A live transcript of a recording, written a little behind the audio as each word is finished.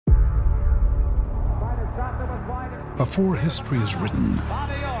Before history is written,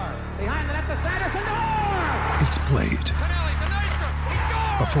 it's played.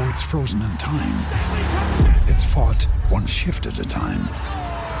 Before it's frozen in time, it's fought one shift at a time.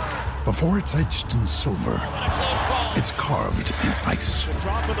 Before it's etched in silver, it's carved in ice.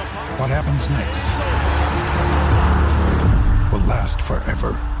 What happens next will last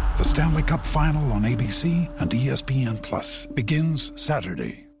forever. The Stanley Cup Final on ABC and ESPN Plus begins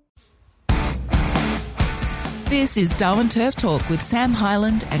Saturday. This is Darwin Turf Talk with Sam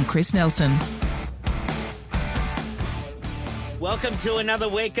Hyland and Chris Nelson. Welcome to another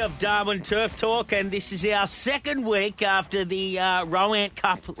week of Darwin Turf Talk, and this is our second week after the Rowan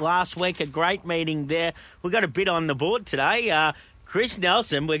Cup last week. A great meeting there. We've got a bit on the board today. Chris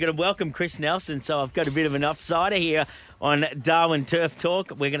Nelson, we're going to welcome Chris Nelson, so I've got a bit of an offsider here on Darwin Turf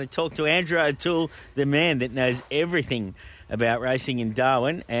Talk. We're going to talk to Andrew O'Toole, the man that knows everything about racing in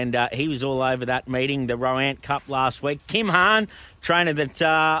Darwin, and he was all over that meeting, the Rowan Cup last week. Kim Hahn, trainer that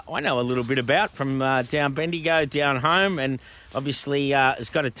I know a little bit about from down Bendigo, down home, and obviously has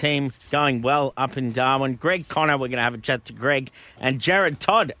got a team going well up in Darwin. Greg Connor, we're going to have a chat to Greg, and Jared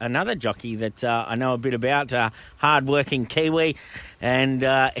Todd, another jockey that I know a bit about, hard-working Kiwi,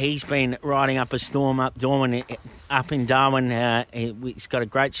 and he's been riding up a storm up in Darwin. He's got a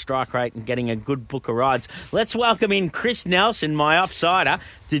great strike rate and getting a good book of rides. Let's welcome in Chris Nelson, my offsider,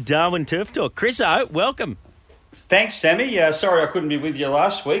 to Darwin Turf Talk. Chris-o, welcome. Thanks, Sammy. Sorry I couldn't be with you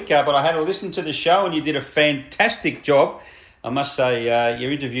last week, but I had to listen to the show and you did a fantastic job. I must say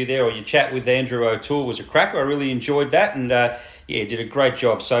your interview there, or your chat with Andrew O'Toole, was a cracker. I really enjoyed that, and you did a great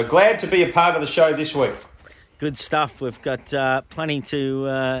job. So glad to be a part of the show this week. Good stuff. We've got plenty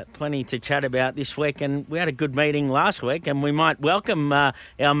to chat about this week, and we had a good meeting last week, and we might welcome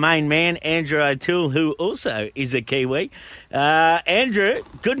our main man, Andrew O'Toole, who also is a Kiwi. Andrew,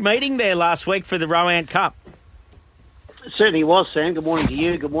 good meeting there last week for the Rowan Cup. It certainly was, Sam. Good morning to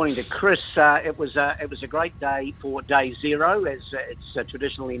you. Good morning to Chris. It was a great day for day zero, as it's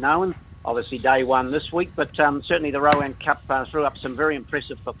traditionally known. Obviously, day one this week, but certainly the Rowan Cup threw up some very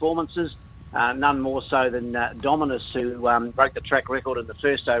impressive performances. None more so than Dominus, who broke the track record in the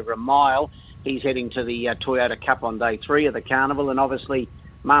first over a mile. He's heading to the Toyota Cup on day three of the carnival, and obviously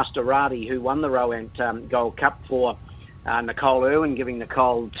Maserati, who won the Rowan Gold Cup for Nicole Irwin, giving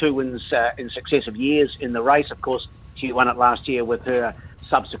Nicole 2 wins in successive years in the race. Of course, she won it last year with her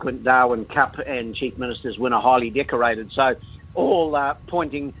subsequent Darwin Cup, and Chief Minister's winner, highly decorated. So all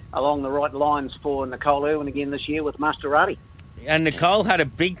pointing along the right lines for Nicole Irwin again this year with Maserati. And Nicole had a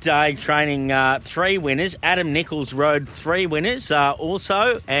big day training 3 winners. Adam Nichols rode 3 winners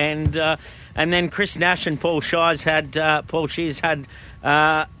also, and then Chris Nash and Paul Shiers had a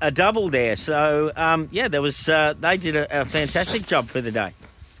double there. So there was they did a fantastic job for the day.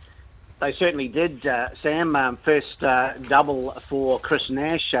 They certainly did, Sam. First double for Chris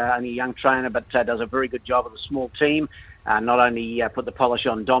Nash, only a young trainer, but does a very good job with a small team. Not only put the polish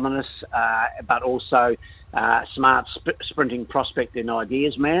on Dominus, but also smart sprinting prospect in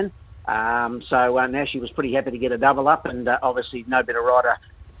ideas, man. So Nash was pretty happy to get a double up, and obviously no better rider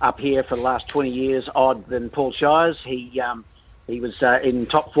up here for the last 20 years odd than Paul Shiers. He was in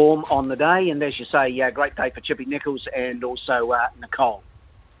top form on the day, and as you say, great day for Chippy Nichols and also Nicole.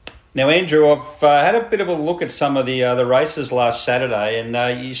 Now, Andrew, I've had a bit of a look at some of the races last Saturday, and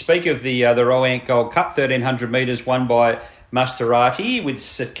you speak of the Rowan Gold Cup, 1,300 metres won by Maserati with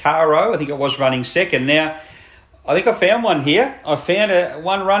Sakaro. I think it was running second. Now, I think I found one here. I found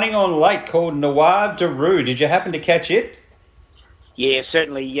one running on late called Noir de Rue. Did you happen to catch it? Yeah,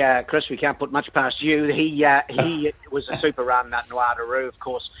 certainly, Chris. We can't put much past you. He was a super run, Noir de Rue, of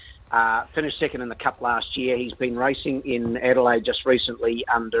course. Finished second in the Cup last year. He's been racing in Adelaide just recently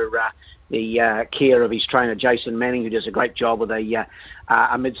under the care of his trainer, Jason Manning, who does a great job with a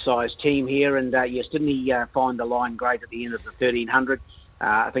mid-sized team here. And yes, didn't he find the line great at the end of the 1,300?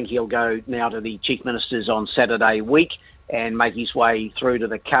 I think he'll go now to the Chief Minister's on Saturday week and make his way through to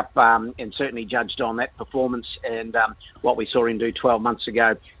the Cup, and certainly judged on that performance and what we saw him do 12 months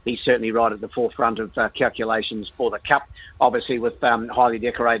ago. He's certainly right at the forefront of calculations for the Cup, obviously with highly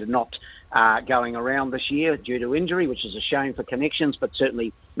decorated not going around this year due to injury, which is a shame for Connections, but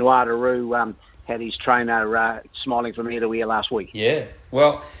certainly Noir de Rue had his trainer smiling from ear to ear last week. Yeah,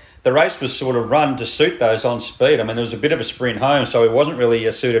 well, the race was sort of run to suit those on speed. I mean, there was a bit of a sprint home, so he wasn't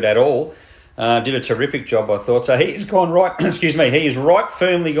really suited at all. Did a terrific job, I thought. So he's gone right, he is right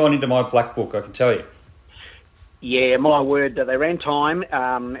firmly gone into my black book, I can tell you. Yeah, my word, they ran time,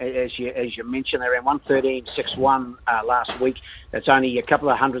 as you mentioned. They ran 1:13.61 last week. That's only a couple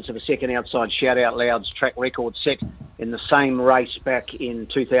of hundredths of a second outside Shout Out Loud's track record set in the same race back in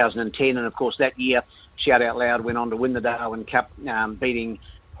 2010. And, of course, that year, Shout Out Loud went on to win the Darwin Cup, beating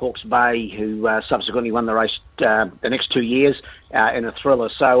Hawke's Bay, who subsequently won the race the next 2 years in a thriller.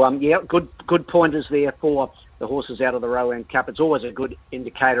 So, good pointers there for the horses out of the Rowan Cup. It's always a good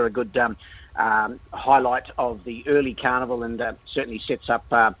indicator, a good highlight of the early carnival, and certainly sets up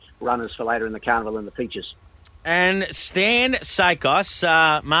runners for later in the carnival and the features. And Stan Sakos,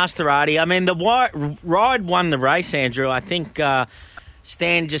 Maserati, I mean, the ride won the race, Andrew. I think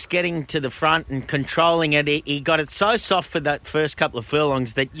Stan just getting to the front and controlling it, he got it so soft for that first couple of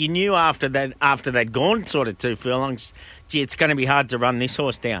furlongs that you knew after they'd gone sort of 2 furlongs, gee, it's going to be hard to run this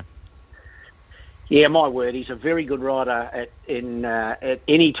horse down. Yeah, my word, he's a very good rider at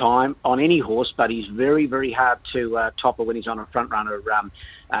any time on any horse, but he's very, very hard to topper when he's on a front runner.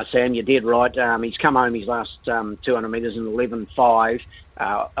 Sam, you did right. He's come home his last 200 metres in 11.5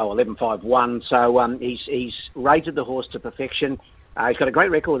 or 11.51. So he's rated the horse to perfection. He's got a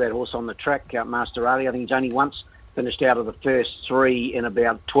great record with that horse on the track, Maserati. I think he's only once finished out of the first 3 in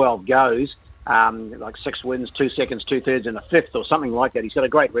about 12 goes, like 6 wins, 2 seconds, 2/3, and a 5th or something like that. He's got a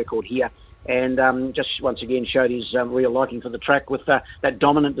great record here. And just once again showed his real liking for the track with that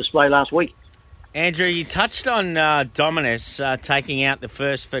dominant display last week. Andrew, you touched on Dominus taking out the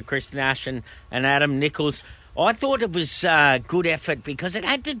first for Chris Nash and Adam Nichols. I thought it was good effort because it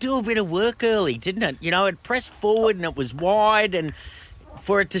had to do a bit of work early, didn't it? You know, it pressed forward and it was wide, and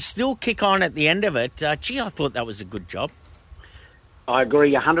for it to still kick on at the end of it, I thought that was a good job. I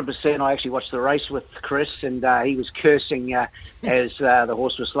agree 100%. I actually watched the race with Chris, and he was cursing as the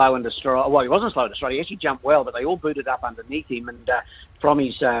horse was slow into stride. Well, he wasn't slow into stride. He actually jumped well, but they all booted up underneath him. And from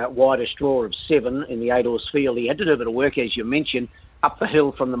his widest draw of 7 in the 8-horse field, he had to do a bit of work, as you mentioned, up the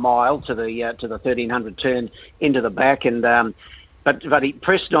hill from the mile to the 1300 turn into the back. And but he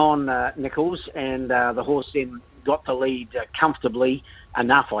pressed on Nichols, and the horse then got the lead comfortably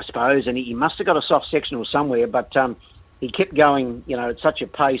enough, I suppose. And he must have got a soft sectional somewhere, but he kept going, at such a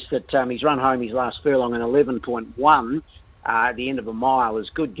pace that he's run home his last furlong in 11.1 at the end of a mile is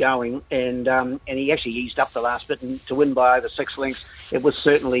good going, and he actually eased up the last bit, and to win by over 6 lengths, it was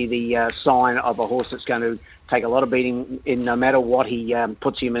certainly the sign of a horse that's going to take a lot of beating in no matter what he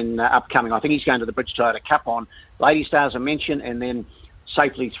puts him in upcoming. I think he's going to the Bridge Toyota Cup on Lady Stars, I mentioned, and then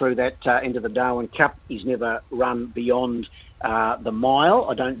safely through that into the Darwin Cup. He's never run beyond the mile,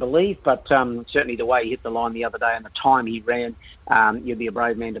 I don't believe, but certainly the way he hit the line the other day and the time he ran, you'd be a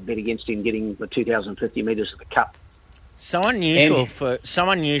brave man to bet against him getting the 2,050 metres of the Cup. So unusual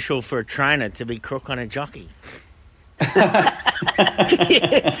for a trainer to be crook on a jockey.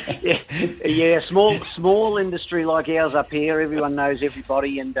 yeah, small industry like ours up here. Everyone knows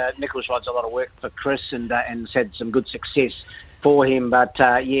everybody, and Nicholas rides a lot of work for Chris, and has had some good success for him. But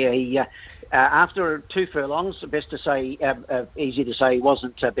he. After 2 furlongs, easy to say he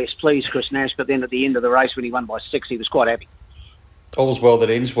wasn't best pleased, Chris Nash, but then at the end of the race when he won by 6, he was quite happy. All's well that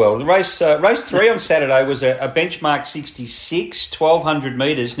ends well. The race 3 on Saturday was a benchmark 66, 1,200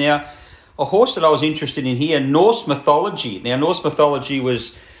 metres. Now, a horse that I was interested in here, Norse Mythology. Now, Norse Mythology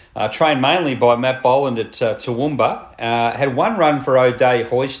was trained mainly by Matt Boland at Toowoomba. Had 1 run for O'Day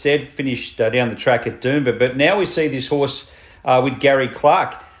Hoisted, finished down the track at Doomba. But now we see this horse with Gary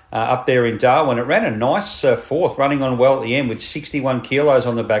Clark up there in Darwin. It ran a nice 4th, running on well at the end with 61 kilos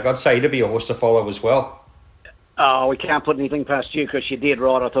on the back. I'd say he'd be a horse to follow as well. Oh, we can't put anything past you, because you did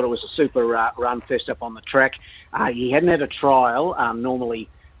right. I thought it was a super run first up on the track. He hadn't had a trial. Normally,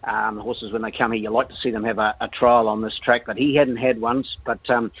 horses, when they come here, you like to see them have a trial on this track, but he hadn't had one. But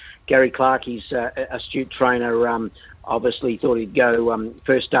Gary Clark, he's an astute trainer, obviously thought he'd go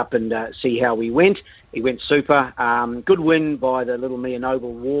first up and see how he went. He went super. Good win by the Little Mia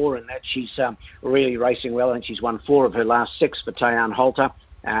Noble War, and that she's really racing well. I think she's won 4 of her last 6 for Tayan Halter.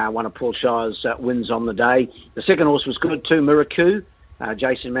 One of Paul Shire's wins on the day. The second horse was good too, Miraku.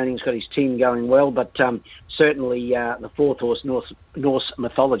 Jason Manning's got his team going well, but certainly the 4th horse, Norse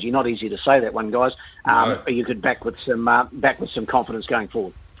Mythology, not easy to say that one, guys. No. You could back with some confidence going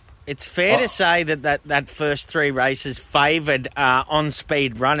forward. It's fair to say that first 3 races favoured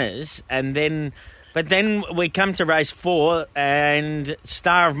on-speed runners, but then we come to race 4, and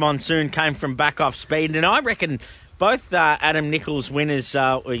Star of Monsoon came from back off speed, and I reckon both Adam Nichols winners,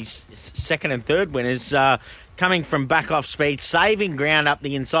 his second and third winners, coming from back off speed, saving ground up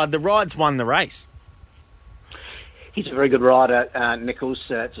the inside. The rides won the race. He's a very good rider, Nichols.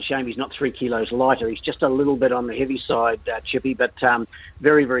 It's a shame he's not 3 kilos lighter. He's just a little bit on the heavy side, Chippy, but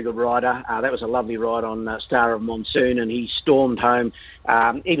very, very good rider. That was a lovely ride on Star of Monsoon, and he stormed home.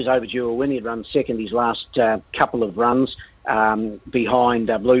 He was overdue a win. He'd run second his last couple of runs. behind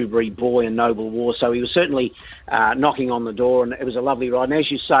Blueberry Boy and Noble War. So he was certainly knocking on the door, and it was a lovely ride. And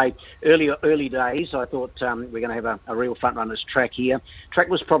as you say, early days, I thought we're going to have a real front-runners track here. Track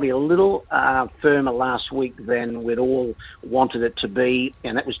was probably a little firmer last week than we'd all wanted it to be,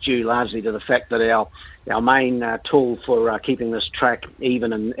 and that was due largely to the fact that our main tool for keeping this track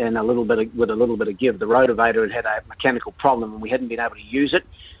even and with a little bit of give, the rotavator had a mechanical problem and we hadn't been able to use it.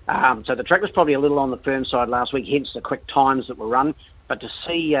 So the track was probably a little on the firm side last week, hence the quick times that were run. But to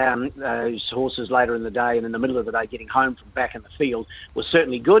see those horses later in the day and in the middle of the day getting home from back in the field was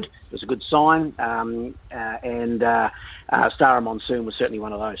certainly good. It was a good sign. And Star of Monsoon was certainly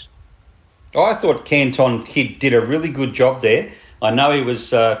one of those. I thought Canton Kid did a really good job there. I know he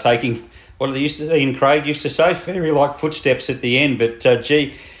was taking, what Ian Craig used to say, fairy-like footsteps at the end, but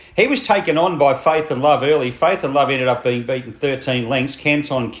he was taken on by Faith and Love early. Faith and Love ended up being beaten 13 lengths.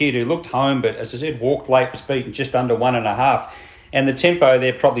 Canton Kid, who looked home, but as I said, walked late, was beaten just under 1.5. And the tempo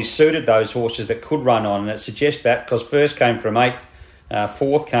there probably suited those horses that could run on. And it suggests that because first came from 8th,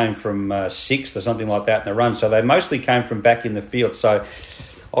 fourth came from 6th or something like that in the run. So they mostly came from back in the field. So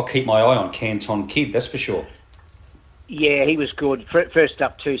I'll keep my eye on Canton Kid, that's for sure. Yeah, he was good. First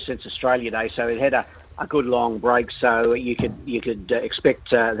up too since Australia Day, so it had a good long break, so you could expect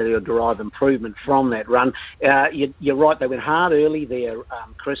that he'll derive improvement from that run. You're right, they went hard early there,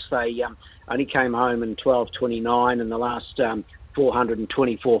 Chris. They only came home in 12.29 in the last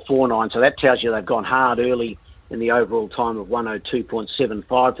 424.49, so that tells you they've gone hard early in the overall time of 102.75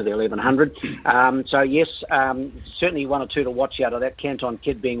 for the 1100. So yes, certainly one or two to watch out of that, Canton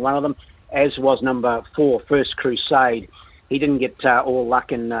Kid being one of them, as was number 4, First Crusade. He didn't get all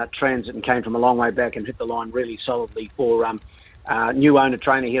luck in transit and came from a long way back and hit the line really solidly for new owner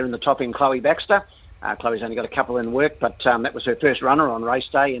trainer here in the top end, Chloe Baxter. Chloe's only got a couple in work, but that was her first runner on race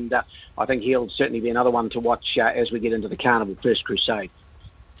day, and I think he'll certainly be another one to watch as we get into the carnival, First Crusade.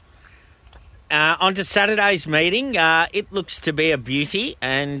 On to Saturday's meeting. It looks to be a beauty,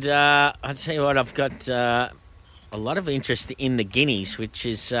 and I'll tell you what, I've got a lot of interest in the Guineas, which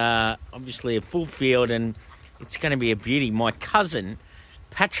is obviously a full field, and it's going to be a beauty. My cousin,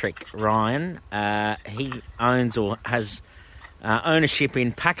 Patrick Ryan, he owns or has ownership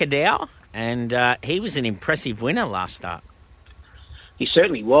in Pacadao, and he was an impressive winner last start. He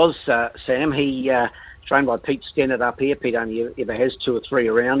certainly was, Sam. He trained by Pete Stennett up here. Pete only ever has 2 or 3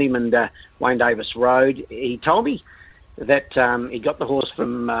 around him, and Wayne Davis rode. He told me that he got the horse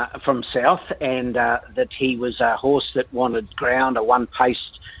from South, and that he was a horse that wanted ground, a one-paced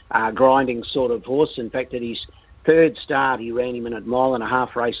grinding sort of horse. In fact, at his third start, he ran him in a 1.5 mile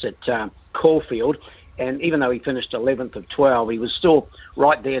race at Caulfield, and even though he finished 11th of 12, he was still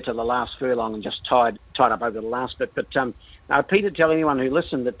right there to the last furlong and just tied up over the last bit. But Peter, tell anyone who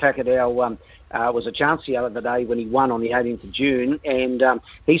listened that Pacadao was a chance the other day when he won on the 18th of June, and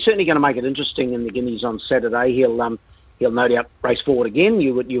he's certainly going to make it interesting in the Guineas on Saturday. He'll no doubt race forward again.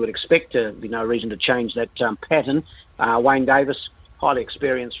 You would expect to be no reason to change that pattern. Wayne Davis, highly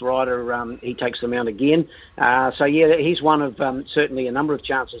experienced rider, he takes the mount again. So yeah, he's one of certainly a number of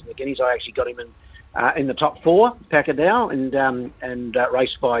chances in the Guineas. I actually got him in the top 4, Pacadao, and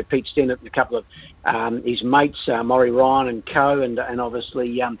raced by Pete Stennett and a couple of his mates, Maury Ryan and co, and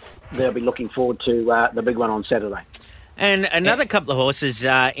obviously they'll be looking forward to the big one on Saturday. And another couple of horses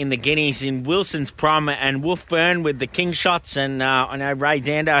in the Guineas in Wilson's Prom and Wolfburn with the King Shots, and I know Ray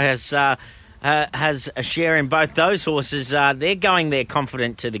Dando has a share in both those horses. They're going there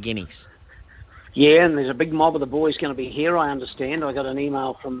confident to the Guineas. Yeah, and there's a big mob of the boys going to be here, I understand. I got an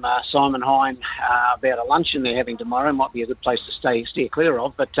email from Simon Hine about a luncheon they're having tomorrow. Might be a good place to steer clear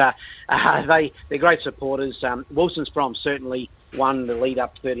of, but they're great supporters. Wilson's Prom certainly won the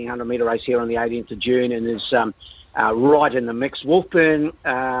lead-up 1,300-metre race here on the 18th of June and is right in the mix. Wolfburn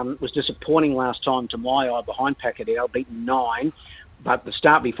was disappointing last time to my eye behind Pacadao, beaten 9, but the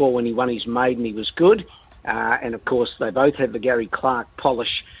start before when he won his maiden, he was good. And, of course, they both had the Gary Clark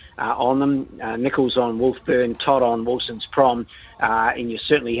polish on them. Nichols on Wolfburn, Todd on Wilson's Prom, and you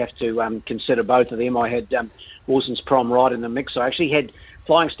certainly have to consider both of them. I had Wilson's Prom right in the mix. I actually had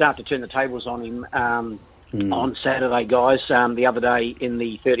Flying Start to turn the tables on him on Saturday, guys. The other day in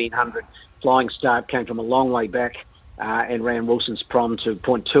the 1300, Flying Start came from a long way back and ran Wilson's Prom to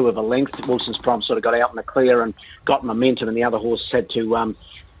 0.2 of a length. Wilson's Prom sort of got out in the clear and got momentum, and the other horse had to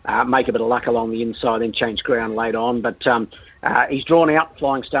make a bit of luck along the inside, then change ground late on. But he's drawn out,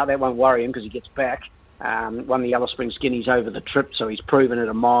 Flying Start. That won't worry him because he gets back. Won the Yellow Springs Guineas over the trip, so he's proven it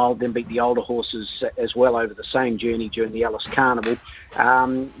a mile, then beat the older horses as well over the same journey during the Alice Carnival.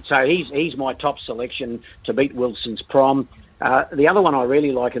 So he's my top selection to beat Wilson's Prom. The other one I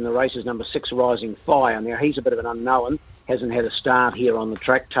really like in the race is number 6, Rising Fire. Now, he's a bit of an unknown. hasn't had a start here on the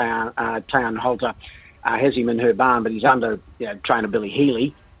track. Tayan Holter has him in her barn, but he's under trainer Billy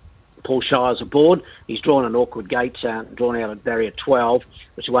Healy. Paul Shire's aboard. He's drawn an awkward gate, drawn out at barrier 12,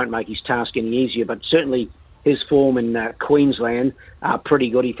 which won't make his task any easier, but certainly his form in Queensland pretty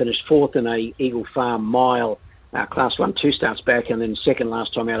good. He finished fourth in a Eagle Farm Mile Class 1 2 starts back, and then second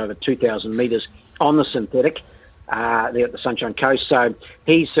last time out over 2,000 metres on the synthetic there at the Sunshine Coast. So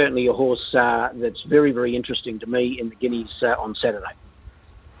he's certainly a horse that's very, very interesting to me in the Guineas on Saturday.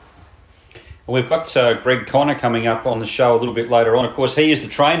 We've got Greg Connor coming up on the show a little bit later on. Of course, he is the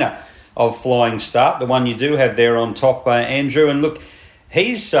trainer of Flying Start, the one you do have there on top, Andrew. And look,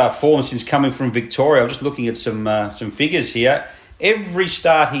 his form since coming from Victoria, I'm just looking at some figures here. Every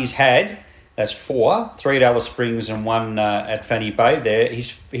start he's had, that's 4, 3 at Alice Springs and 1 at Fanny Bay there.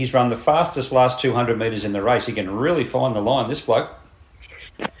 He's run the fastest last 200 metres in the race. He can really find the line, this bloke.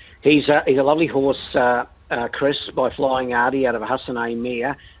 He's a lovely horse, Chris, by Flying Artie out of a Hassanay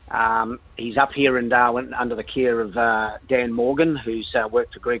mare. He's up here in Darwin under the care of Dan Morgan, who's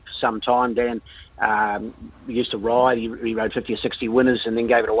worked for Greg for some time. Dan used to ride. He rode 50 or 60 winners and then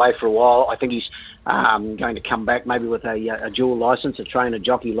gave it away for a while. I think he's going to come back maybe with a dual licence, a trainer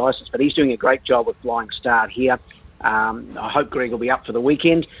jockey licence. But he's doing a great job with Flying Start here. I hope Greg will be up for the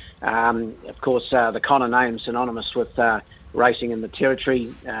weekend. Of course, the Connor name synonymous with racing in the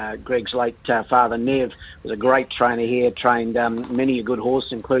Territory. Greg's late father, Nev, was a great trainer here, trained many a good horse,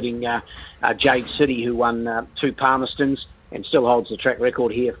 including Jade City, who won 2 Palmerstons and still holds the track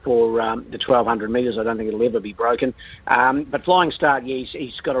record here for the 1,200 metres. I don't think it'll ever be broken. But Flying Start, yeah,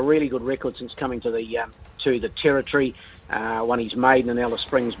 he's got a really good record since coming to the Territory. Won his maiden in Alice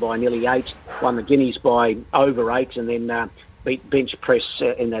Springs by nearly 8, won the Guineas by over 8, and then beat bench press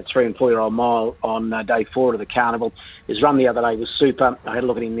in that 3 and 4-year-old mile on day 4 of the carnival. His run the other day was super. I had a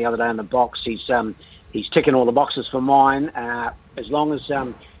look at him the other day in the box. He's ticking all the boxes for mine. As long as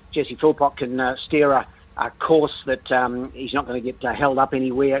Jesse Philpott can steer a course that he's not going to get held up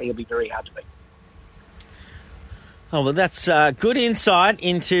anywhere, he'll be very hard to beat. Oh, well, that's good insight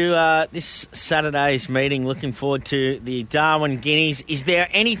into this Saturday's meeting. Looking forward to the Darwin Guineas. Is there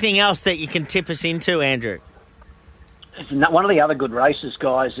anything else that you can tip us into, Andrew? One of the other good races,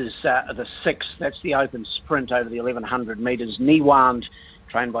 guys, is the 6th. That's the open sprint over the 1,100 metres. Niwand,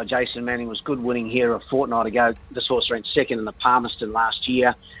 trained by Jason Manning, was good winning here a fortnight ago. This horse ran second in the Palmerston last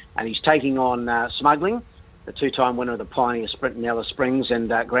year, and he's taking on Smuggling, the 2-time winner of the Pioneer Sprint in Alice Springs,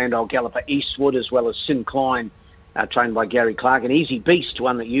 and Grand Old Galloper Eastwood, as well as Sin Klein, trained by Gary Clark. An Easy Beast,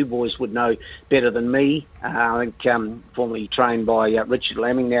 one that you boys would know better than me. I think formerly trained by Richard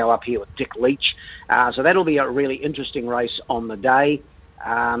Lamming, now up here with Dick Leach. So that'll be a really interesting race on the day.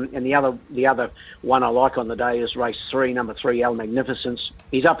 And the other one I like on the day is race 3, number 3, El Magnificence.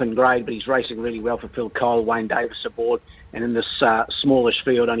 He's up in grade, but he's racing really well for Phil Cole, Wayne Davis aboard. And in this smallish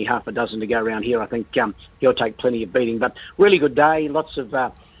field, only half a dozen to go around here, I think he'll take plenty of beating. But really good day, lots of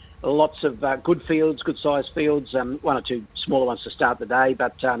good fields, good-sized fields, 1 or 2 smaller ones to start the day.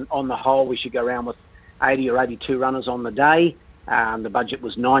 But on the whole, we should go around with 80 or 82 runners on the day. The budget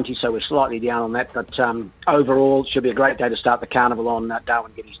was 90, so we're slightly down on that. But overall, it should be a great day to start the carnival on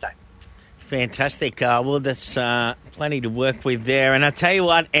Darwin Guineas Day. Fantastic. Well, there's plenty to work with there. And I tell you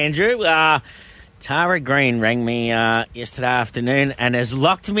what, Andrew, Tara Green rang me yesterday afternoon and has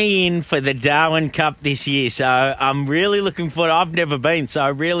locked me in for the Darwin Cup this year. So I'm really looking forward. I've never been, so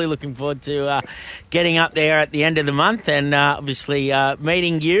I'm really looking forward to getting up there at the end of the month and obviously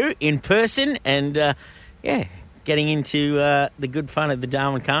meeting you in person and, getting into the good fun of the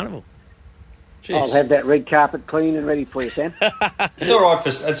Darwin Carnival. Jeez. I'll have that red carpet clean and ready for you, Sam. It's all right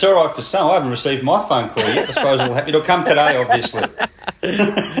for some. I haven't received my phone call yet. I suppose it'll come today, obviously.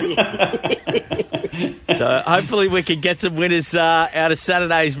 So hopefully we can get some winners out of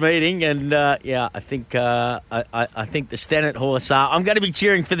Saturday's meeting, and I think the Stennet horse. I'm going to be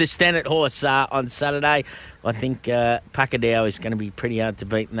cheering for the Stennet horse on Saturday. I think Pacadao is going to be pretty hard to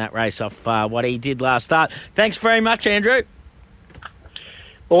beat in that race off what he did last start. Thanks very much, Andrew.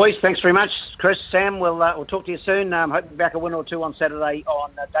 Boys, thanks very much, Chris, Sam. We'll talk to you soon. Hope to be back a winner or two on Saturday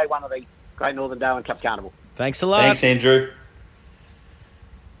on day 1 of the Great Northern Darwin Cup Carnival. Thanks a lot. Thanks, Andrew.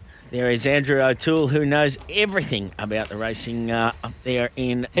 There is Andrew O'Toole, who knows everything about the racing up there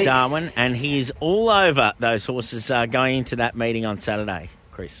in Darwin, and he's all over those horses going into that meeting on Saturday,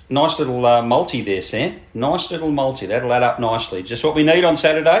 Chris. Nice little multi there, Sam. Nice little multi. That'll add up nicely. Just what we need on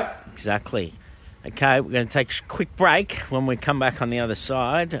Saturday. Exactly. Okay, we're going to take a quick break. When we come back on the other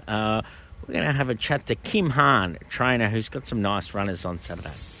side, we're going to have a chat to Kim Hahn, a trainer who's got some nice runners on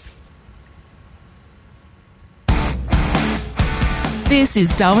Saturday. This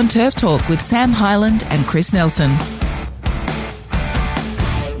is Darwin Turf Talk with Sam Hyland and Chris Nelson.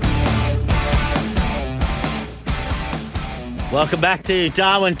 Welcome back to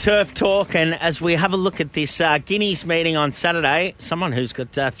Darwin Turf Talk, and as we have a look at this Guineas meeting on Saturday, someone who's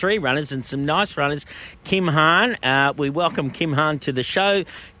got 3 runners and some nice runners, Kim Hahn. We welcome Kim Hahn to the show.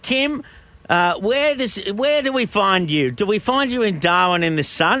 Kim, where do we find you? Do we find you in Darwin in the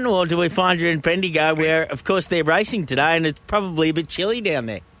sun, or do we find you in Bendigo where, of course, they're racing today and it's probably a bit chilly down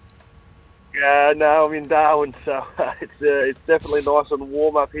there? No, I'm in Darwin, so it's definitely nice and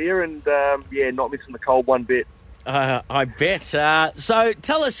warm up here, and not missing the cold one bit. I bet. So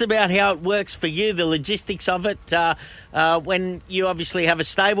tell us about how it works for you, the logistics of it, when you obviously have a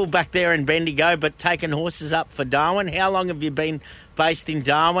stable back there in Bendigo but taking horses up for Darwin. How long have you been based in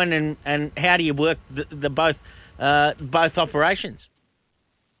Darwin, and how do you work the both operations?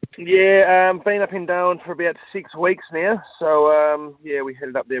 Yeah, been up in Darwin for about 6 weeks now. So, we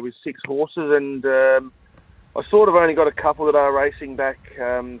headed up there with 6 horses, and I sort of only got a couple that are racing back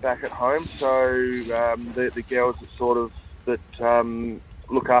at home. So the girls that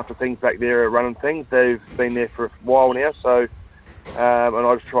look after things back there are running things. They've been there for a while now. So and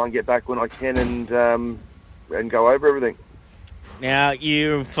I just try and get back when I can and go over everything. Now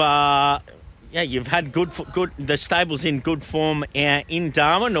you've had good. The stable's in good form in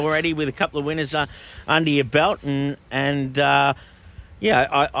Darwin already, with a couple of winners under your belt, and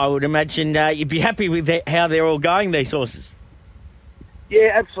I would imagine you'd be happy with how they're all going, these horses. Yeah,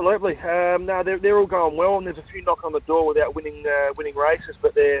 absolutely. No, they're all going well, and there's a few knock on the door without winning races,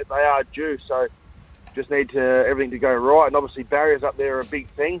 but they are due. So just need everything to go right, and obviously barriers up there are a big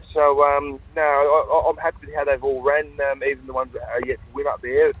thing. So I'm happy with how they've all ran, even the ones that are yet to win up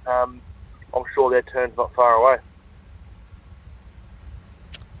there. I'm sure their turn's not far away.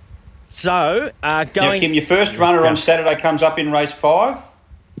 So, Now, Kim, your first runner on Saturday comes up in race 5?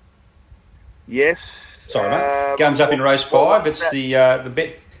 Yes. Sorry, mate. Comes up in race 5. It's the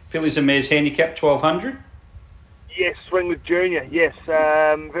Bet Fillies and Mares Handicap 1200. Yes, Swing with Junior. Yes,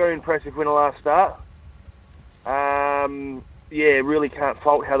 very impressive winner last start. Really can't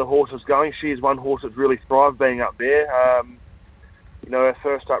fault how the horse is going. She is one horse that's really thrived being up there. Her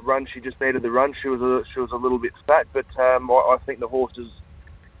first up run, she just needed the run. She was a little bit fat, but I think the horse is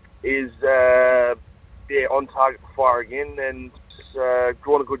on target for fire again, and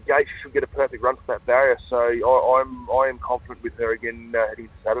drawn a good gate. She should get a perfect run for that barrier. So I am confident with her again heading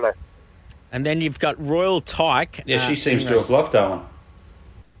to Saturday. And then you've got Royal Tyke. Yeah, she seems to have loved that one.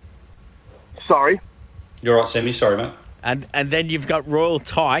 Sorry. You're right, Sammy. Sorry, mate. And then you've got Royal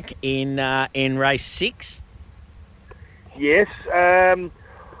Tyke in race 6. Yes. I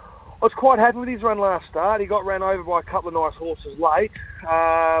was quite happy with his run last start. He got ran over by a couple of nice horses late.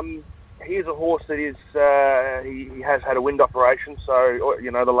 He is a horse that is he has had a wind operation, so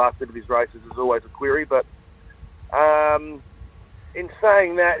the last bit of his races is always a query. But in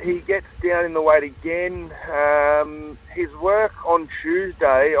saying that, he gets down in the weight again. His work on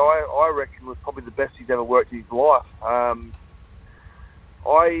Tuesday, I reckon, was probably the best he's ever worked in his life.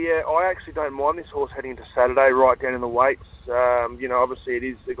 I actually don't mind this horse heading into Saturday right down in the weights. Obviously it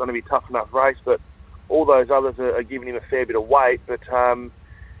is going to be a tough enough race, but all those others are giving him a fair bit of weight. But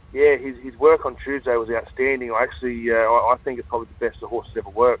his work on Tuesday was outstanding. I think it's probably the best the horse has ever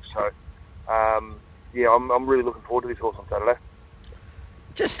worked. So I'm really looking forward to this horse on Saturday.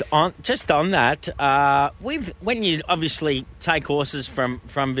 Just on that, when you obviously take horses from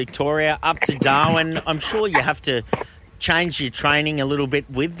Victoria up to Darwin, I'm sure you have to change your training a little bit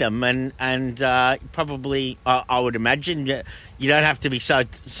with them, and probably I would imagine you don't have to be so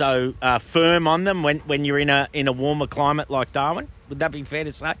firm on them when you're in a warmer climate like Darwin. Would that be fair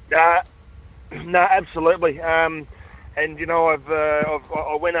to say? No, absolutely. I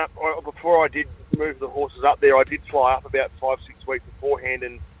went up before I did move the horses up there. I did fly up about 5-6 weeks beforehand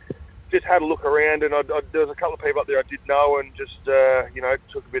and just had a look around, and there was a couple of people up there I did know, and just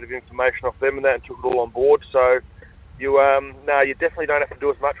took a bit of information off them and that, and took it all on board. So you definitely don't have to do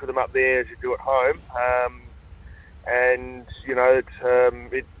as much with them up there as you do at home.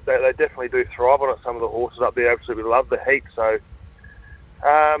 They definitely do thrive on it. Some of the horses up there absolutely love the heat. So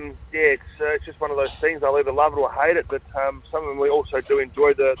it's just one of those things. I'll either love it or hate it, but some of them we also do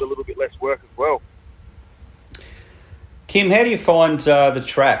enjoy the little bit less work as well. Kim, how do you find the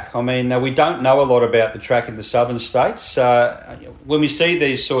track? I mean, we don't know a lot about the track in the southern states. When we see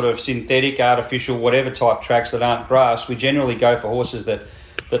these sort of synthetic, artificial, whatever type tracks that aren't grass, we generally go for horses that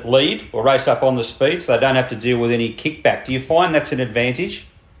lead or race up on the speed, so they don't have to deal with any kickback. Do you find that's an advantage?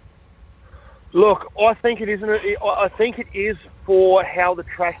 Look, I think it is. I think it is for how the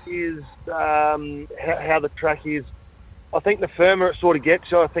track is. How the track is. I think the firmer it sort of gets,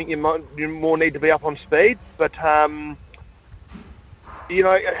 so I think you more need to be up on speed. But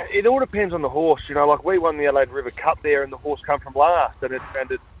it all depends on the horse. Like we won the Adelaide River Cup there, and the horse come from last, and it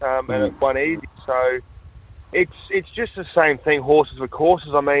won easy. So it's just the same thing. Horses with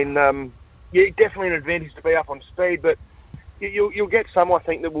courses. I mean, definitely an advantage to be up on speed, but you'll get some, I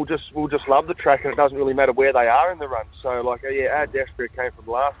think, that will just love the track, and it doesn't really matter where they are in the run. So, our Dashbury came from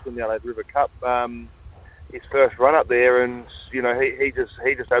last in the Adelaide River Cup, his first run up there, and he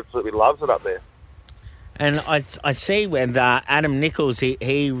just absolutely loves it up there. And I see when Adam Nichols, he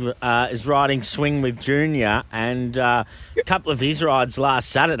is riding Swing with Junior, and a couple of his rides last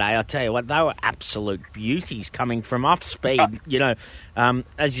Saturday, I tell you what, they were absolute beauties coming from off speed.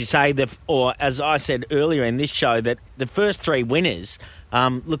 As you say, or as I said earlier in this show, that the first three winners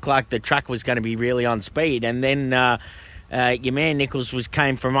looked like the track was going to be really on speed, and then your man Nichols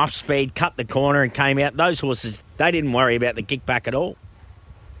came from off speed, cut the corner, and came out. Those horses, they didn't worry about the kickback at all.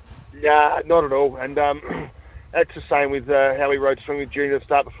 Nah, not at all. And that's the same with how he rode Swing with Junior to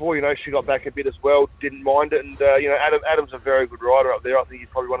start before. She got back a bit as well, didn't mind it. And, Adam's a very good rider up there. I think he's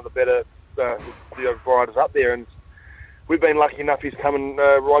probably one of the better riders up there. And we've been lucky enough he's come and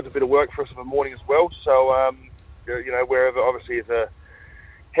rides a bit of work for us in the morning as well. So, wherever, obviously, is a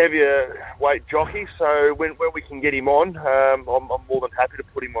heavier weight jockey. So when we can get him on, I'm more than happy to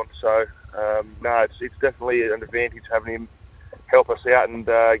put him on. So, it's definitely an advantage having him help us out and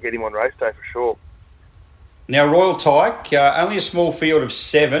get him on race day for sure. Now, Royal Tyke, only a small field of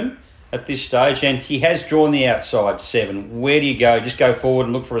 7 at this stage, and he has drawn the outside 7. Where do you go? Just go forward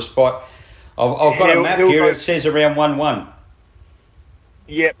and look for a spot. I've got a map here. It says around 1-1.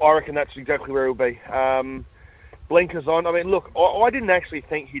 Yep, I reckon that's exactly where he'll be. Blinkers on. I mean, look, I didn't actually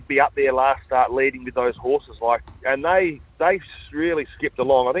think he'd be up there last start leading with those horses, and they really skipped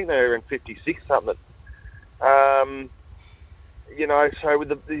along. I think they were in 56 something. So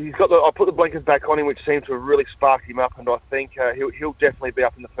with I put the blinkers back on him, which seemed to have really sparked him up, and I think he'll definitely be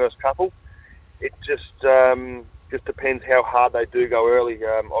up in the first couple. It just depends how hard they do go early,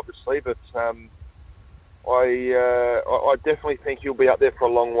 obviously, but I definitely think he'll be up there for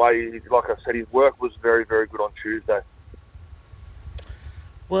a long way. Like I said, his work was very, very good on Tuesday.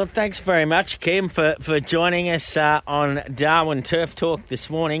 Well, thanks very much, Kim, for joining us on Darwin Turf Talk this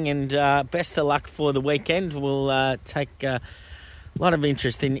morning, and best of luck for the weekend. We'll take a lot of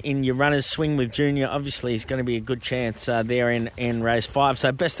interest in your runners. Swing with Junior, obviously, is going to be a good chance there in race 5.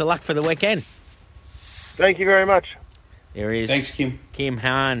 So best of luck for the weekend. Thank you very much. There is Thanks, Kim. Kim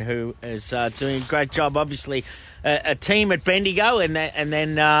Hahn, who is doing a great job. Obviously, a team at Bendigo and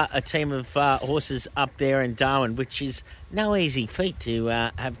then a team of horses up there in Darwin, which is no easy feat to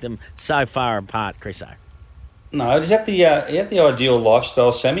have them so far apart, Chriso. No, is that the ideal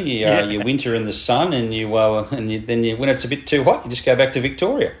lifestyle, Sammy? You winter in the sun, and then when it's a bit too hot, you just go back to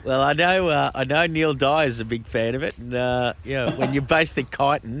Victoria. Well, I know Neil Dye is a big fan of it, and when you're based at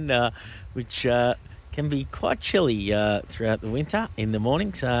Kyneton, which can be quite chilly throughout the winter in the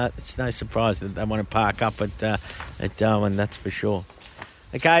mornings, it's no surprise that they want to park up at Darwin, that's for sure.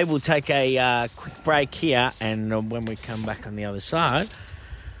 Okay, we'll take a quick break here, and when we come back on the other side,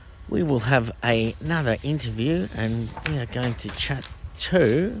 we will have another interview, and we are going to chat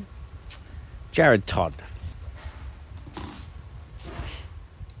to Jared Todd.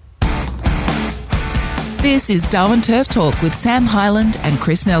 This is Darwin Turf Talk with Sam Hyland and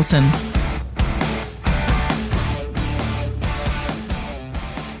Chris Nelson.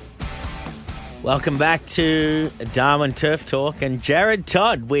 Welcome back to Darwin Turf Talk, and Jared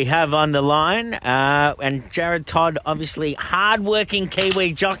Todd we have on the line. And Jared Todd, obviously hard-working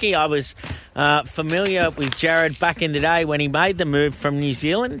Kiwi jockey. I was familiar with Jared back in the day when he made the move from New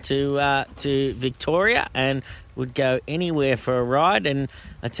Zealand to Victoria and would go anywhere for a ride. And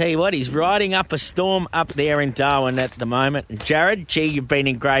I tell you what, he's riding up a storm up there in Darwin at the moment. And Jared, you've been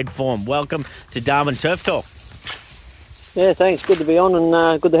in great form. Welcome to Darwin Turf Talk. Yeah, thanks. Good to be on,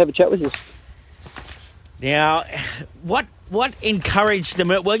 and good to have a chat with you. Now, what encouraged the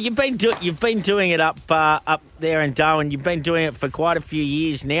move? Well, you've been doing it up there in Darwin. You've been doing it for quite a few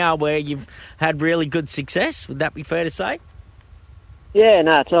years now, where you've had really good success. Would that be fair to say? Yeah,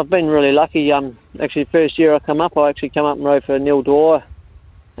 no, I've been really lucky. Actually, the first year I come up and rode for Neil Dwyer,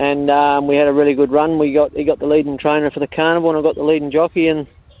 and we had a really good run. He got the leading trainer for the carnival, and I got the leading jockey, and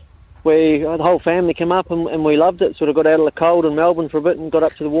the whole family came up and we loved it. Sort of got out of the cold in Melbourne for a bit and got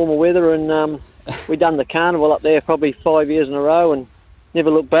up to the warmer weather, and we done the carnival up there probably 5 years in a row and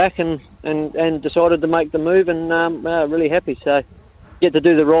never looked back, and decided to make the move, and really happy. So get to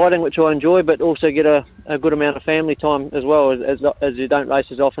do the riding, which I enjoy, but also get a good amount of family time as well, as you don't race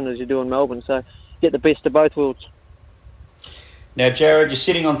as often as you do in Melbourne. So get the best of both worlds. Now, Jared, you're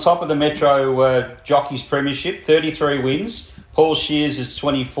sitting on top of the Metro Jockeys Premiership, 33 wins. Paul Shears is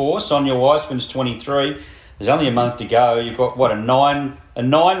 24. Sonia Weissman's 23. There's only a month to go. You've got, a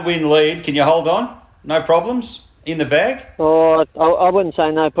 9-win lead. Can you hold on? No problems in the bag? Oh, I wouldn't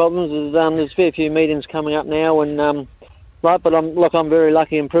say no problems. There's a fair few meetings coming up now, and but I'm very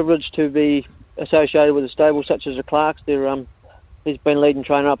lucky and privileged to be associated with a stable such as the Clarks. He's been leading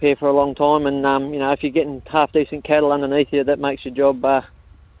trainer up here for a long time, and if you're getting half decent cattle underneath you, that makes your job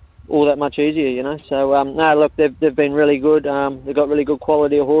all that much easier, So look, they've been really good. They've got really good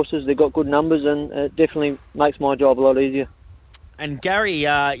quality of horses. They've got good numbers, and it definitely makes my job a lot easier. And Gary,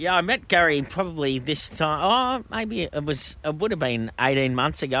 I met Gary probably this time. Oh, maybe it would have been 18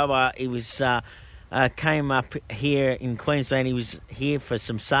 months ago. He was came up here in Queensland. He was here for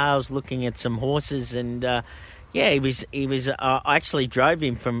some sales, looking at some horses, and he was. I actually drove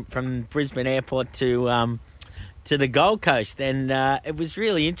him from Brisbane Airport to the Gold Coast, and it was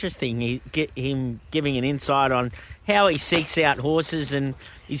really interesting. Him giving an insight on how he seeks out horses, and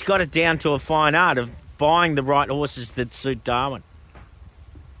he's got it down to a fine art of buying the right horses that suit Darwin.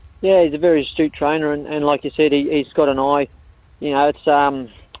 Yeah, he's a very astute trainer, and like you said, he's got an eye.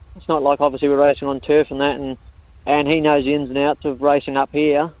 It's not like obviously we're racing on turf and that, and he knows the ins and outs of racing up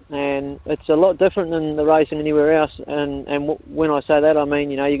here, and it's a lot different than the racing anywhere else. And when I say that, I mean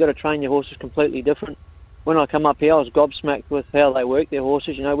you've got to train your horses completely different. When I come up here, I was gobsmacked with how they work their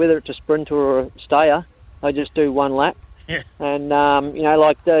horses. Whether it's a sprinter or a stayer, they just do one lap. Yeah. And you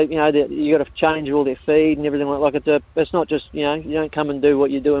got to change all their feed and everything like it's not just you don't come and do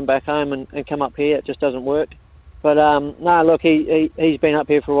what you're doing back home and come up here. It just doesn't work. But look, he's been up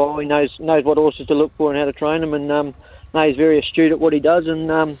here for a while. He knows what horses to look for and how to train them, and he's very astute at what he does.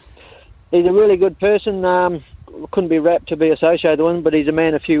 And he's a really good person. Couldn't be rapt to be associated with him, but he's a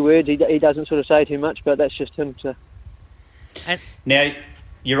man of few words. He doesn't sort of say too much, but that's just him. So. Now,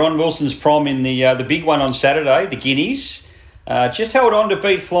 you're on Wilson's Prom in the big one on Saturday, the Guineas. Just held on to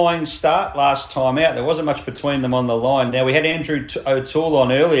beat Flying Start last time out. There wasn't much between them on the line. Now, we had Andrew O'Toole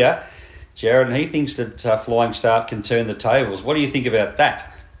on earlier, Jared, and he thinks that Flying Start can turn the tables. What do you think about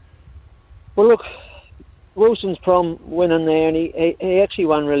that? Well, look, Wilson's Prom went in there, and he actually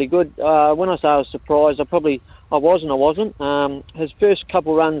won really good. When I say I was surprised, I wasn't. His first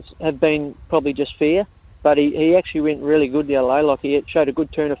couple runs have been probably just fair, but he actually went really good the other day. Like, he showed a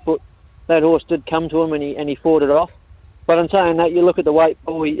good turn of foot. That horse did come to him, and he fought it off. But in saying that, you look at the weight,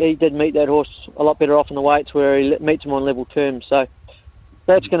 he did meet that horse a lot better off in the weights where he meets him on level terms. So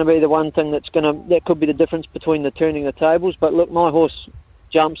that's going to be the one thing that could be the difference between the turning the tables. But look, my horse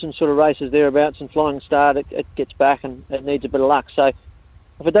jumps and sort of races thereabouts, and Flying Start, it gets back and it needs a bit of luck. So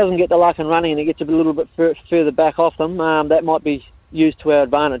if it doesn't get the luck and running and it gets a little bit further back off them, that might be used to our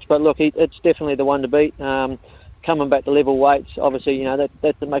advantage. But look, it's definitely the one to beat. Coming back to level weights, obviously,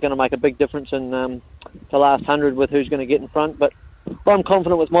 that's going to make a big difference in the last 100 with who's going to get in front. But I'm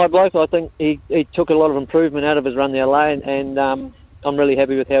confident with my bloke. I think he took a lot of improvement out of his run the other day, and I'm really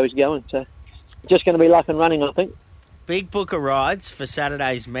happy with how he's going. So just going to be luck and running, I think. Big book of rides for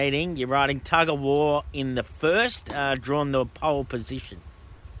Saturday's meeting. You're riding Tug of War in the first, drawn the pole position.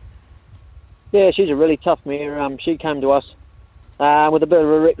 Yeah, she's a really tough mare. She came to us with a bit of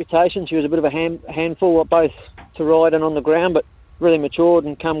a reputation. She was a bit of a handful, both to ride and on the ground, but really matured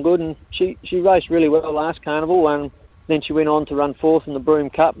and come good. And she raced really well last carnival, and then she went on to run fourth in the Broome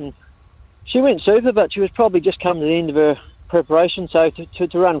Cup. And she went super, but she was probably just come to the end of her preparation. So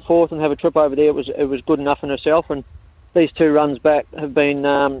to run fourth and have a trip over there, it was good enough in herself. And these two runs back have been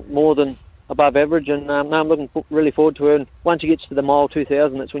more than above average, and I'm looking really forward to her. And once she gets to the mile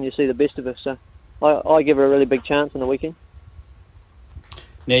 2000, that's when you see the best of her. So I give her a really big chance on the weekend.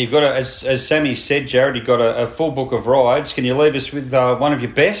 Now, you've got, as Sammy said, Jared, you've got a full book of rides. Can you leave us with one of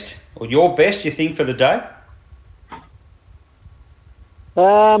your best, or your best, you think, for the day?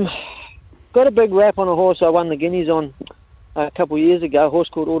 Got a big rap on a horse I won the Guineas on a couple of years ago, a horse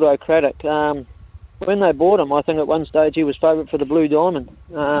called Autocratic. When they bought him, I think at one stage he was favourite for the Blue Diamond.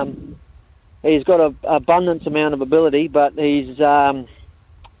 He's got an abundance amount of ability, but he's one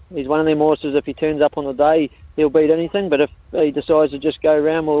of them horses, if he turns up on the day, he'll beat anything. But if he decides to just go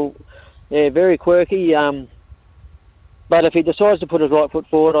around, well, yeah, very quirky. But if he decides to put his right foot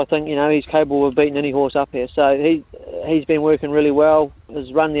forward, I think he's capable of beating any horse up here. So he's been working really well.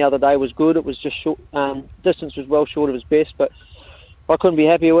 His run the other day was good. It was just short. Distance was well short of his best, but I couldn't be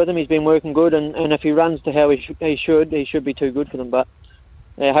happier with him. He's been working good, and if he runs to how he should be too good for them. But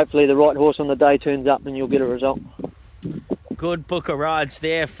yeah, hopefully the right horse on the day turns up and you'll get a result. Good book of rides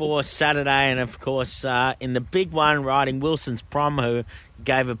there for Saturday, and of course in the big one, riding Wilson's Prom, who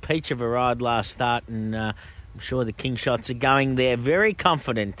gave a peach of a ride last start, and I'm sure the King Shots are going there very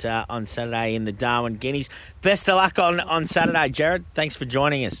confident on Saturday in the Darwin Guineas. Best of luck on Saturday, Jared. Thanks for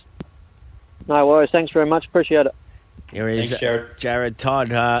joining us. No worries. Thanks very much. Appreciate it. Here is Thanks, Jared Todd,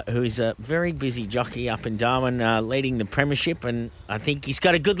 who's a very busy jockey up in Darwin, leading the premiership, and I think he's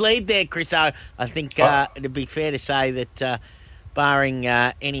got a good lead there, Chris. I think it'd be fair to say that barring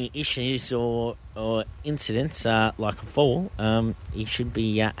any issues or incidents like a fall, he should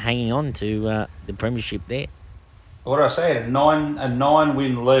be hanging on to the premiership there. What did I say? A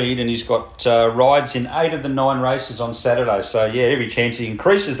nine-win lead, and he's got rides in 8 of the 9 races on Saturday. So, yeah, every chance he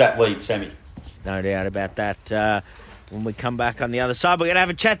increases that lead, Sammy. There's no doubt about that. When we come back on the other side, we're going to have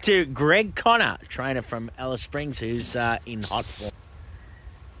a chat to Greg Connor, trainer from Alice Springs, who's in hot form.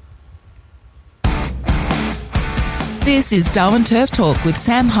 This is Darwin Turf Talk with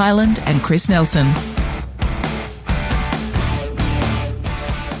Sam Hyland and Chris Nelson.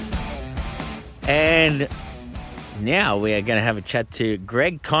 And now we are going to have a chat to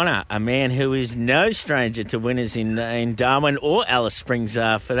Greg Connor, a man who is no stranger to winners in Darwin or Alice Springs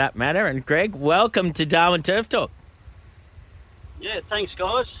for that matter. And Greg, welcome to Darwin Turf Talk. Yeah, thanks,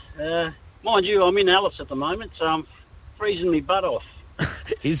 guys. Mind you, I'm in Alice at the moment, so I'm freezing me butt off.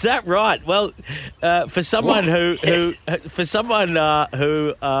 Is that right? Well, for someone who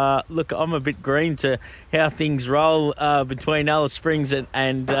look, I'm a bit green to how things roll between Alice Springs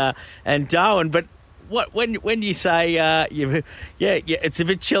and Darwin. But when you say it's a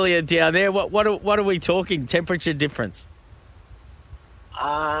bit chillier down there, what are we talking temperature difference?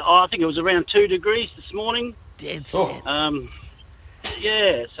 I think it was around 2 degrees this morning. Dead set.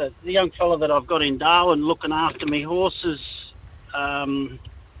 Yeah, so the young fella that I've got in Darwin looking after me horses, Dan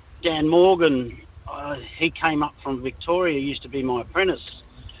Morgan, he came up from Victoria, used to be my apprentice,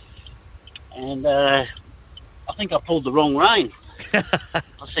 and I think I pulled the wrong rein. I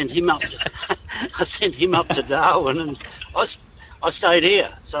sent him up to Darwin, and I stayed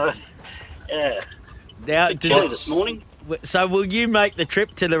here. So yeah. Now, this morning. So will you make the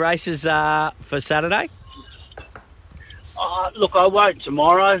trip to the races for Saturday? Look, I won't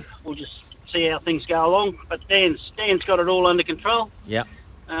tomorrow. We'll just see how things go along. But Dan's got it all under control. Yeah.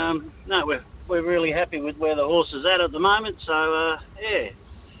 No, we're really happy with where the horse is at the moment. So yeah,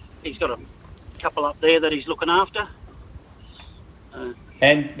 he's got a couple up there that he's looking after.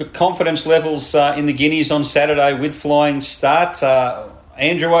 And the confidence levels in the Guineas on Saturday with flying start.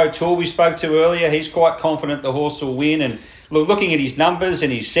 Andrew O'Toole we spoke to earlier, he's quite confident the horse will win. And looking at his numbers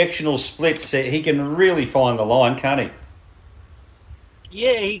and his sectional splits, he can really find the line, can't he?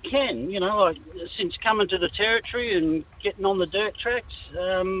 Yeah, he can. You know, like since coming to the territory and getting on the dirt tracks,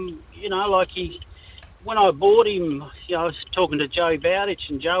 you know, like when I bought him, you know, I was talking to Joe Bowditch,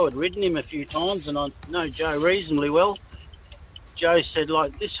 and Joe had ridden him a few times, and I know Joe reasonably well. Joe said,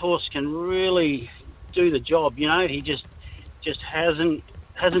 like, this horse can really do the job. You know, he just hasn't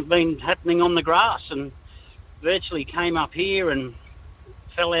been happening on the grass, and virtually came up here and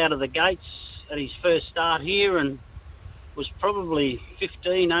fell out of the gates at his first start here, and was probably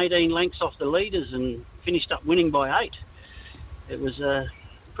 15, 18 lengths off the leaders and finished up winning by 8. It was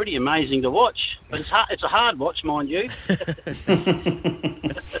pretty amazing to watch, but it's a hard watch, mind you.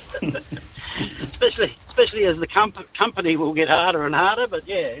 especially as the company will get harder and harder. But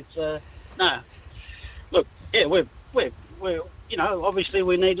yeah, it's no. Look, yeah, we're you know, obviously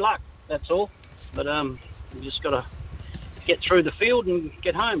we need luck. That's all. But we just got to get through the field and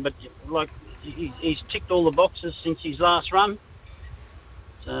get home. But like, he's ticked all the boxes since his last run.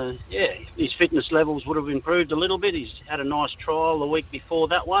 So yeah, his fitness levels would have improved a little bit. He's had a nice trial the week before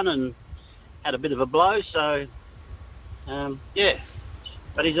that one and had a bit of a blow. So yeah,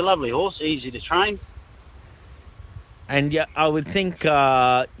 but he's a lovely horse, easy to train. And yeah, I would think,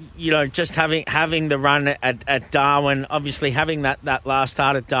 you know, just having the run at Darwin, obviously having that last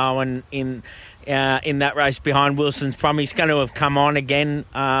start at Darwin in that race behind Wilson's Prom, he's going to have come on again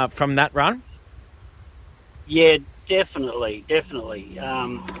from that run. Yeah, definitely.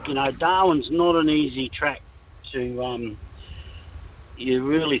 You know, Darwin's not an easy track to. You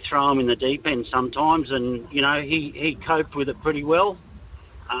really throw him in the deep end sometimes, and you know he coped with it pretty well.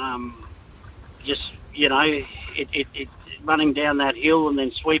 Just, you know, it running down that hill and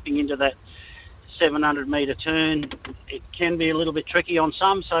then sweeping into that 700-metre turn, it can be a little bit tricky on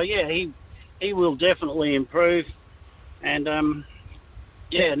some. So yeah, he will definitely improve, and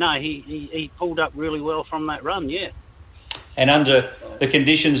yeah, no, he pulled up really well from that run. Yeah. And under the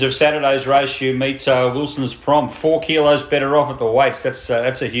conditions of Saturday's race, you meet Wilson's Prom, 4 kilos better off at the weights. That's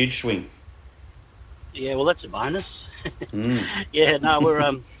a huge swing. Yeah, well, that's a bonus. Yeah, no, we're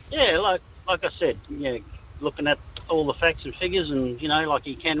yeah, like I said, yeah, looking at all the facts and figures, and you know, like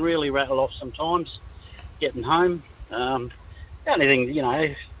he can really rattle off sometimes. getting home. The only thing,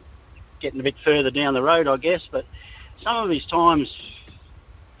 getting a bit further down the road, I guess, but some of his times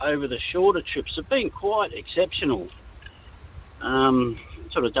over the shorter trips have been quite exceptional.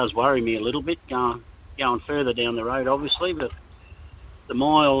 Sort of does worry me a little bit going further down the road, obviously, but the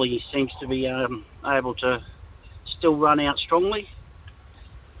mile he seems to be able to still run out strongly.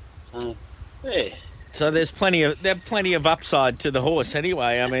 Yeah. So there's plenty of upside to the horse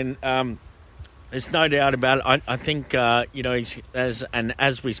anyway. I mean, there's no doubt about it. I think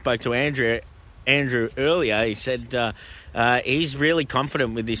as we spoke to Andrew earlier, he said he's really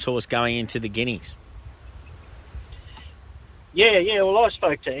confident with this horse going into the Guineas. Yeah. Well, I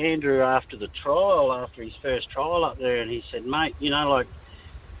spoke to Andrew after the trial, after his first trial up there, and he said, mate, I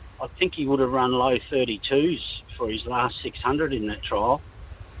think he would have run low 32s for his last 600 in that trial,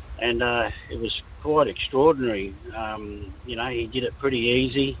 and it was quite extraordinary. He did it pretty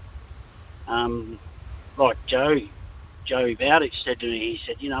easy. Like Joe Bowditch said to me, he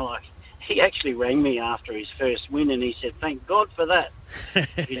said, he actually rang me after his first win, and he said, thank God for that.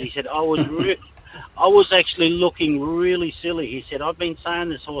 He said, I was actually looking really silly. He said, I've been saying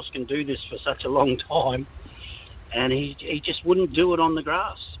this horse can do this for such a long time, and he just wouldn't do it on the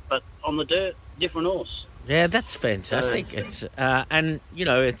grass, but on the dirt, different horse. Yeah, that's fantastic. It's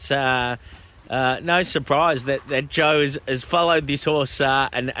no surprise that Joe has followed this horse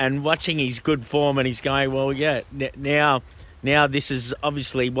and watching his good form, and he's going, well, yeah, now this is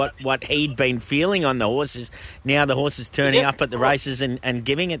obviously what he'd been feeling on the horses. Now the horse is turning up at the races and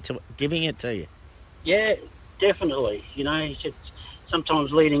giving it to you. Yeah, definitely. He said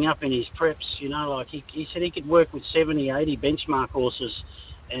sometimes leading up in his preps, he said he could work with 70, 80 benchmark horses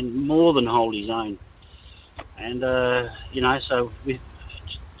and more than hold his own. And, so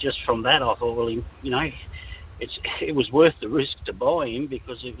just from that, I thought, well, it was worth the risk to buy him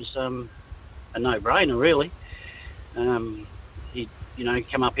because it was a no-brainer, really. He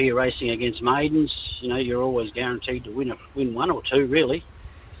come up here racing against maidens. You're always guaranteed to win one or two, really.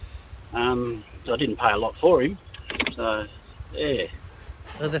 So I didn't pay a lot for him. So, yeah.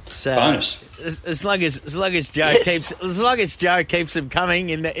 Well, that's bonus. As long as Joe keeps them coming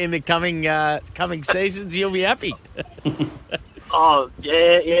in the coming seasons, you'll be happy. Oh,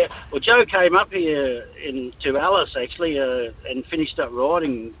 yeah. Well, Joe came up here to Alice, actually, and finished up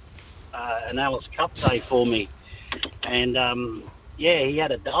riding an Alice Cup day for me. And, he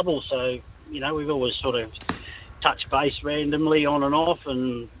had a double, so, we've always sort of touched base randomly on and off,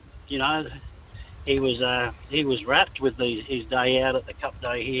 and, he was wrapped with his day out at the Cup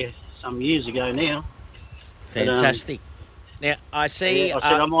day here some years ago now. Fantastic. But, now, I see... I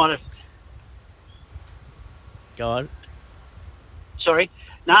said I might have... Go on. Sorry?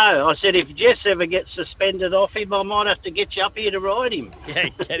 No, I said if Jess ever gets suspended off him, I might have to get you up here to ride him. Yeah,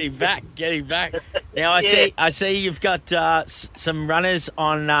 get him back. Now, I see you've got some runners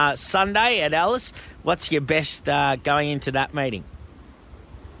on Sunday at Alice. What's your best going into that meeting?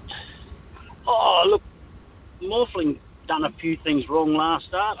 Oh, look, Morphling done a few things wrong last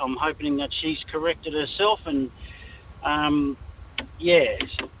start. I'm hoping that she's corrected herself, and,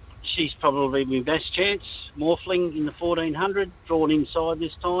 she's probably my best chance. Morphling in the 1400, drawn inside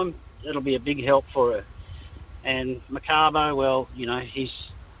this time. That'll be a big help for her. And Macabo, well, he's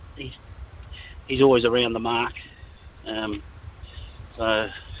always around the mark. I'm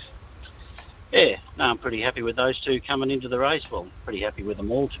pretty happy with those two coming into the race. Well, pretty happy with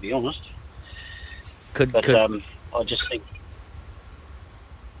them all, to be honest. I just think...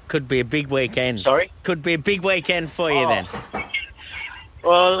 Could be a big weekend. Sorry? Could be a big weekend for you then.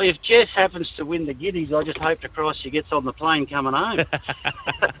 Well, if Jess happens to win the Giddies, I just hope to Christ she gets on the plane coming home.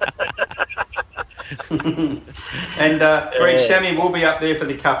 And Greg, Sammy will be up there for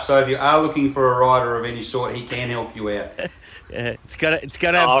the Cup, so if you are looking for a rider of any sort, he can help you out. It's got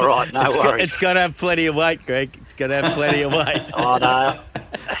to have. All right, no worries. It's got to have plenty of weight, Greg. It's got to have plenty of weight. Oh no.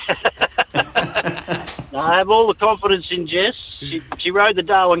 No, I have all the confidence in Jess. She rode the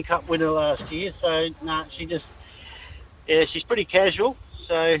Darwin Cup winner last year, so she's pretty casual,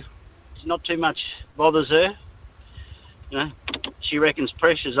 so it's not too much bothers her. She reckons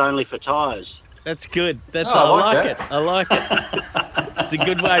pressure's only for tyres. That's good. I like it. It's a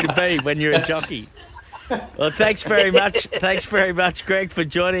good way to be when you're a jockey. Well, thanks very much. Thanks very much, Greg, for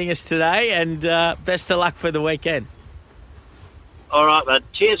joining us today, and best of luck for the weekend. All right, bud.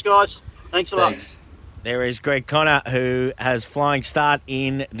 Cheers, guys. Thanks a lot. There is Greg Connor, who has flying start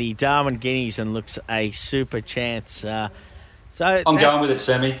in the Darwin Guineas and looks a super chance. I'm going with it,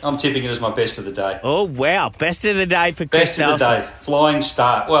 Sammy. I'm tipping it as my best of the day. Oh, wow. Best of the day for Chris Best of the day. Flying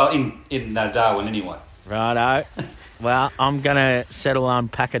start. Well, in Darwin anyway. Righto. Well, I'm going to settle on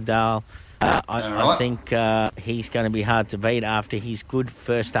Packardale I think he's going to be hard to beat after his good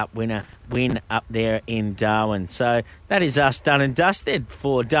first up win up there in Darwin. So that is us done and dusted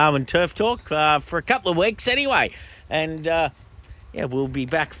for Darwin Turf Talk for a couple of weeks anyway. And we'll be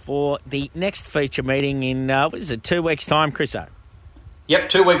back for the next feature meeting in 2 weeks' time, Chriso? Yep,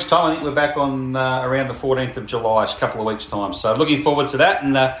 2 weeks' time. I think we're back on around the 14th of July, a couple of weeks' time. So looking forward to that,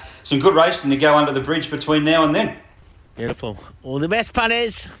 and some good racing to go under the bridge between now and then. Beautiful. All the best,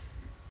 punters.